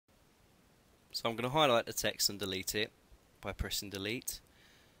So I'm going to highlight the text and delete it by pressing delete.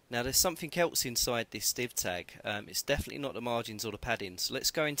 Now there's something else inside this div tag. It's definitely not the margins or the padding. So let's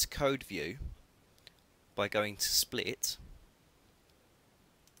go into code view by going to split.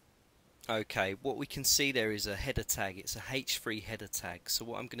 Okay, what we can see there is a header tag. It's a H3 header tag. So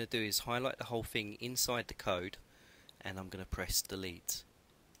what I'm going to do is highlight the whole thing inside the code and I'm going to press delete.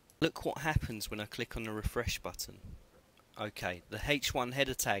 Look what happens when I click on the refresh button. Okay, the H1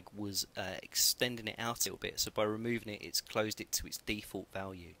 header tag was extending it out a little bit, so by removing it, it's closed it to its default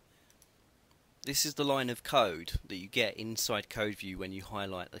value. This is the line of code that you get inside code view when you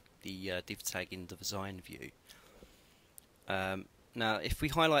highlight the div tag in the design view. Now if we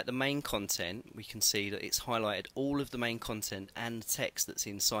highlight the main content, we can see that it's highlighted all of the main content and the text that's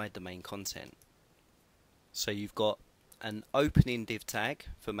inside the main content. So you've got an opening div tag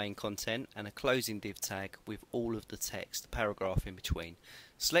for main content and a closing div tag with all of the text, the paragraph in between.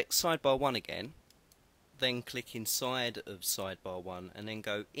 Select sidebar 1 again, then click inside of sidebar 1 and then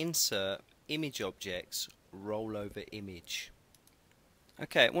go insert image objects, rollover image.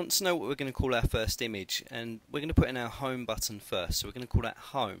 Okay, I want to know what we're going to call our first image, and we're going to put in our home button first, so we're going to call that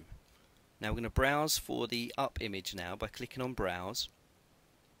home. Now we're going to browse for the up image now by clicking on browse,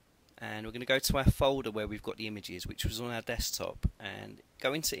 and we're going to go to our folder where we've got the images, which was on our desktop, and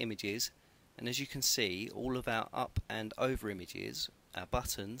go into images, and as you can see all of our up and over images, our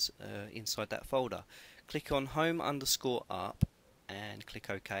buttons, inside that folder. Click on home_up and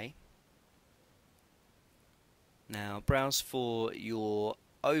click OK. Now browse for your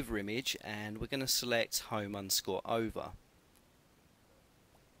over image and we're going to select home_over.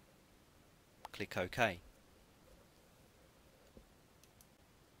 Click OK.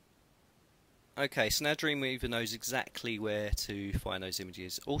 Okay, so now Dreamweaver knows exactly where to find those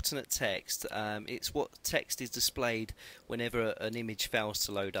images. Alternate text, it's what text is displayed whenever an image fails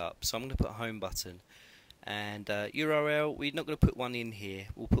to load up. So I'm going to put a home button. And URL, we're not going to put one in here,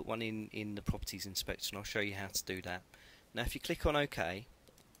 we'll put one in the properties inspector and I'll show you how to do that. Now if you click on OK,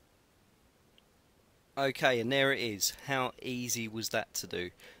 and there it is. How easy was that to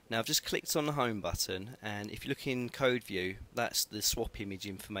do? Now I've just clicked on the home button, and if you look in code view, that's the swap image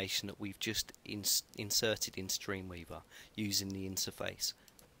information that we've just inserted into Dreamweaver using the interface.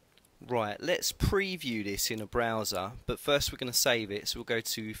 Right, let's preview this in a browser, but first we're going to save it, so we'll go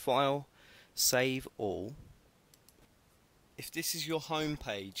to File, Save All. If this is your home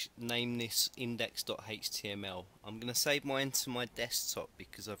page, name this index.html. I'm going to save mine to my desktop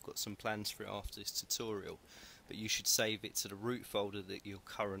because I've got some plans for it after this tutorial, but you should save it to the root folder that you're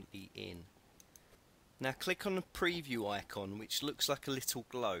currently in. Now click on the preview icon, which looks like a little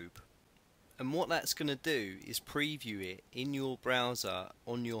globe, and what that's going to do is preview it in your browser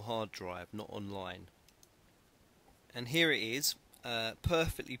on your hard drive, not online. And here it is.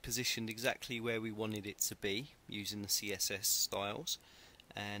 Perfectly positioned exactly where we wanted it to be using the CSS styles,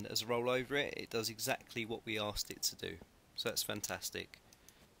 and as I roll over it, it does exactly what we asked it to do, so that's fantastic.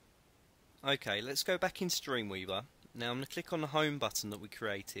 Okay, let's go back into Dreamweaver. Now I'm going to click on the home button that we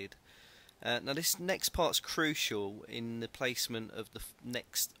created. Now this next part's crucial in the placement of the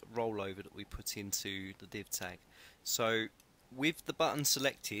next rollover that we put into the div tag. So with the button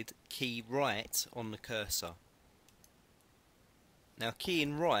selected, key right on the cursor. Now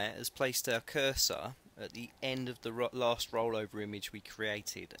keying right has placed our cursor at the end of the last rollover image we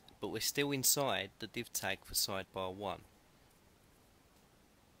created, but we're still inside the div tag for sidebar 1.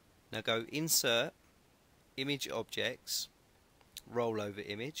 Now go insert, image objects, rollover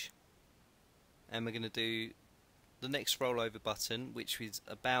image, and we're going to do the next rollover button, which is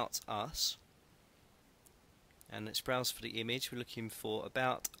about us, and let's browse for the image. We're looking for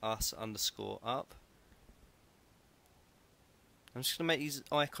about us_up. I'm just going to make these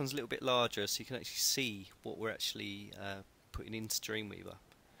icons a little bit larger so you can actually see what we're actually putting into Dreamweaver.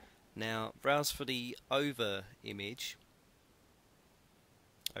 Now browse for the over image.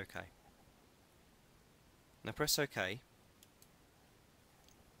 OK. Now press OK.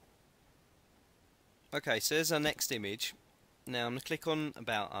 OK, so there's our next image. Now I'm going to click on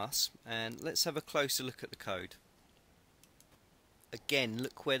About Us and let's have a closer look at the code. Again,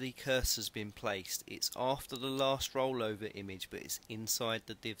 look where the cursor's been placed. It's after the last rollover image, but it's inside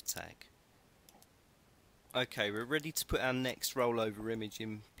the div tag. Okay, we're ready to put our next rollover image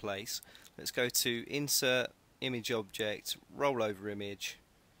in place. Let's go to Insert, Image Object, Rollover Image.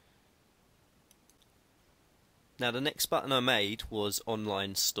 Now the next button I made was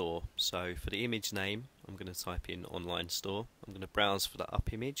Online Store. So for the image name, I'm going to type in Online Store. I'm going to browse for the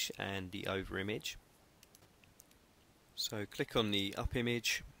up image and the over image. So click on the up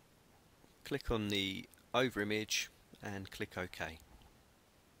image, click on the over image and click OK.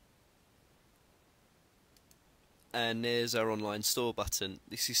 And there's our online store button.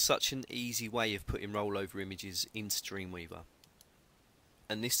 This is such an easy way of putting rollover images into Dreamweaver.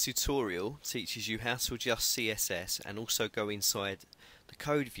 And this tutorial teaches you how to adjust CSS and also go inside the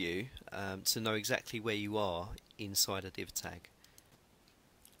code view to know exactly where you are inside a div tag.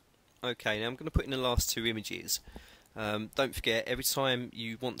 Okay, now I'm going to put in the last two images. Don't forget, every time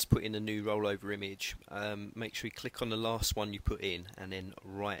you want to put in a new rollover image, make sure you click on the last one you put in and then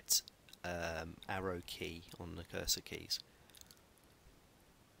right arrow key on the cursor keys.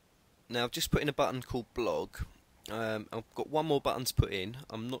 Now I've just put in a button called blog. I've got one more button to put in.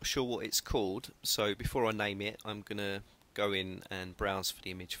 I'm not sure what it's called, so before I name it I'm going to go in and browse for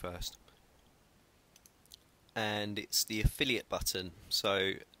the image first. And it's the affiliate button.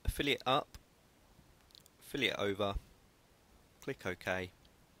 So affiliate up, affiliate over, click OK.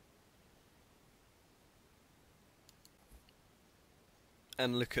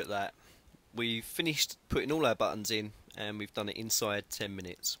 And look at that. We've finished putting all our buttons in and we've done it inside 10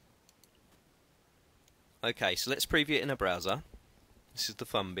 minutes. Okay, so let's preview it in a browser. This is the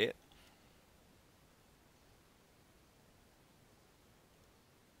fun bit.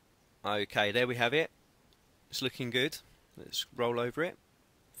 Okay, there we have it. It's looking good. Let's roll over it.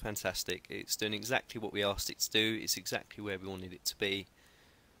 Fantastic. It's doing exactly what we asked it to do. It's exactly where we wanted it to be.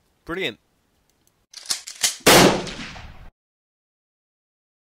 Brilliant.